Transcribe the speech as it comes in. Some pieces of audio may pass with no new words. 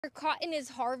Cotton is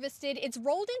harvested, it's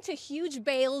rolled into huge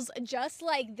bales just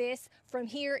like this. From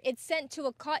here, it's sent to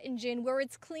a cotton gin where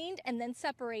it's cleaned and then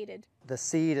separated. The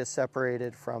seed is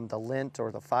separated from the lint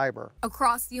or the fiber.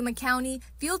 Across Yuma County,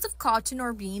 fields of cotton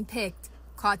are being picked.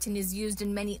 Cotton is used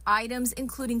in many items,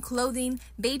 including clothing,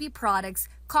 baby products,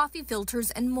 coffee filters,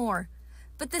 and more.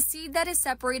 But the seed that is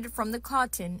separated from the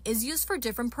cotton is used for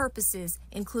different purposes,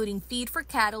 including feed for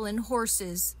cattle and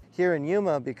horses. Here in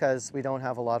Yuma, because we don't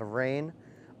have a lot of rain,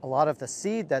 a lot of the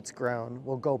seed that's grown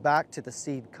will go back to the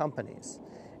seed companies,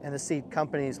 and the seed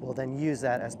companies will then use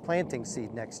that as planting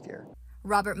seed next year.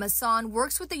 Robert Masson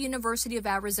works with the University of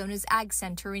Arizona's Ag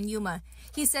Center in Yuma.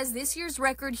 He says this year's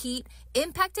record heat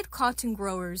impacted cotton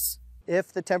growers.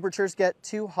 If the temperatures get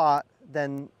too hot,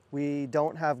 then we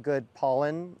don't have good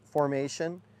pollen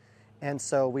formation, and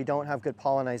so we don't have good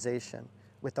pollinization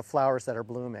with the flowers that are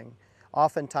blooming.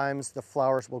 Oftentimes the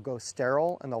flowers will go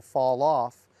sterile and they'll fall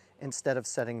off instead of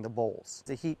setting the bolls.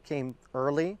 The heat came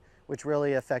early, which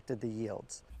really affected the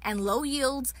yields. And low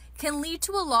yields can lead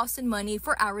to a loss in money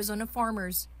for Arizona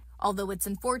farmers. Although it's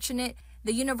unfortunate,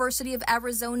 the University of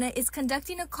Arizona is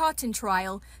conducting a cotton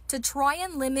trial to try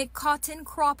and limit cotton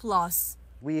crop loss.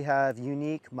 We have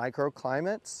unique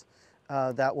microclimates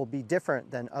that will be different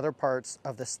than other parts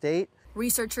of the state.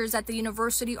 Researchers at the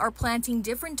university are planting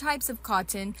different types of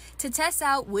cotton to test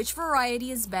out which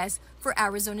variety is best for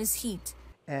Arizona's heat,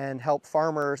 and help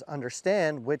farmers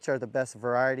understand which are the best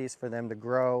varieties for them to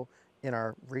grow in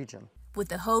our region, with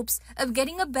the hopes of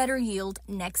getting a better yield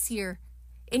next year.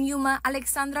 In Yuma,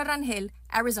 Alexandra Rangel,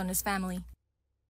 Arizona's Family.